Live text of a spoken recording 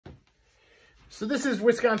So this is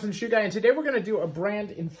Wisconsin Shoe Guy, and today we're going to do a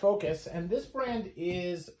brand in focus, and this brand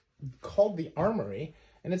is called the Armoury,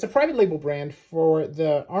 and it's a private label brand for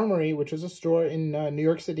the Armoury, which is a store in New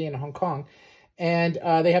York City and Hong Kong, and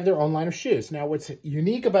they have their own line of shoes. Now, what's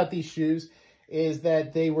unique about these shoes is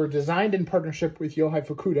that they were designed in partnership with Yohei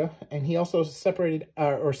Fukuda, and he also separated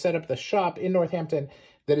or set up the shop in Northampton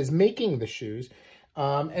that is making the shoes,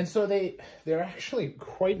 and so they're actually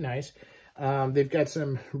quite nice. They've got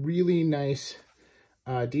some really nice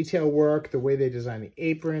detail work. The way they design the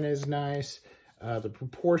apron is nice. The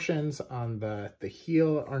proportions on the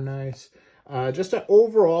heel are nice. Just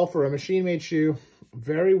overall, for a machine-made shoe,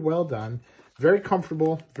 very well done, very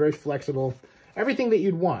comfortable, very flexible. Everything that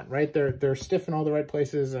you'd want, right? They're stiff in all the right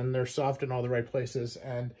places, and they're soft in all the right places.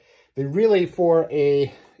 And they really, for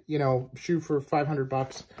a, shoe for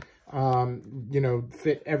 $500,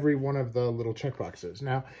 fit every one of the little check boxes.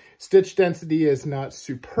 Now, stitch density is not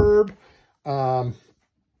superb.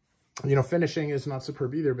 Finishing is not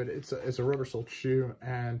superb either, but it's a rubber soled shoe,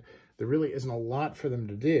 and there really isn't a lot for them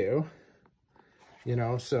to do,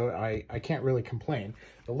 so I can't really complain.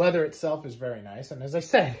 The leather itself is very nice, and as I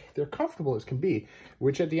said, they're comfortable as can be,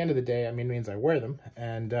 which at the end of the day, means I wear them,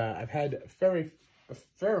 and I've had a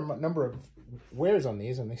fair number of wears on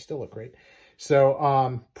these, and they still look great.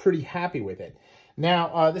 So pretty happy with it.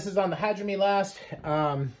 Now, this is on the Hajime last,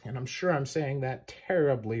 and I'm sure I'm saying that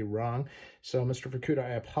terribly wrong. So, Mr. Fukuda,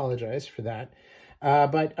 I apologize for that.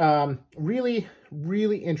 But really,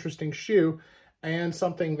 really interesting shoe, and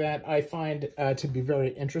something that I find to be very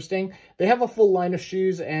interesting. They have a full line of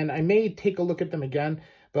shoes, and I may take a look at them again.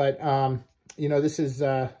 But, I'm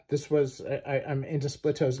into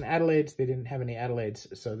split toes and Adelaides. They didn't have any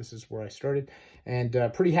Adelaides, so this is where I started. And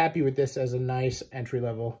pretty happy with this as a nice entry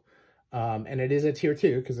level. And it is a tier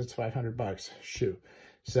 2 because it's $500 shoe.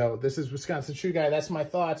 So this is Wisconsin Shoe Guy. That's my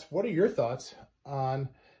thoughts. What are your thoughts on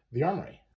the Armoury?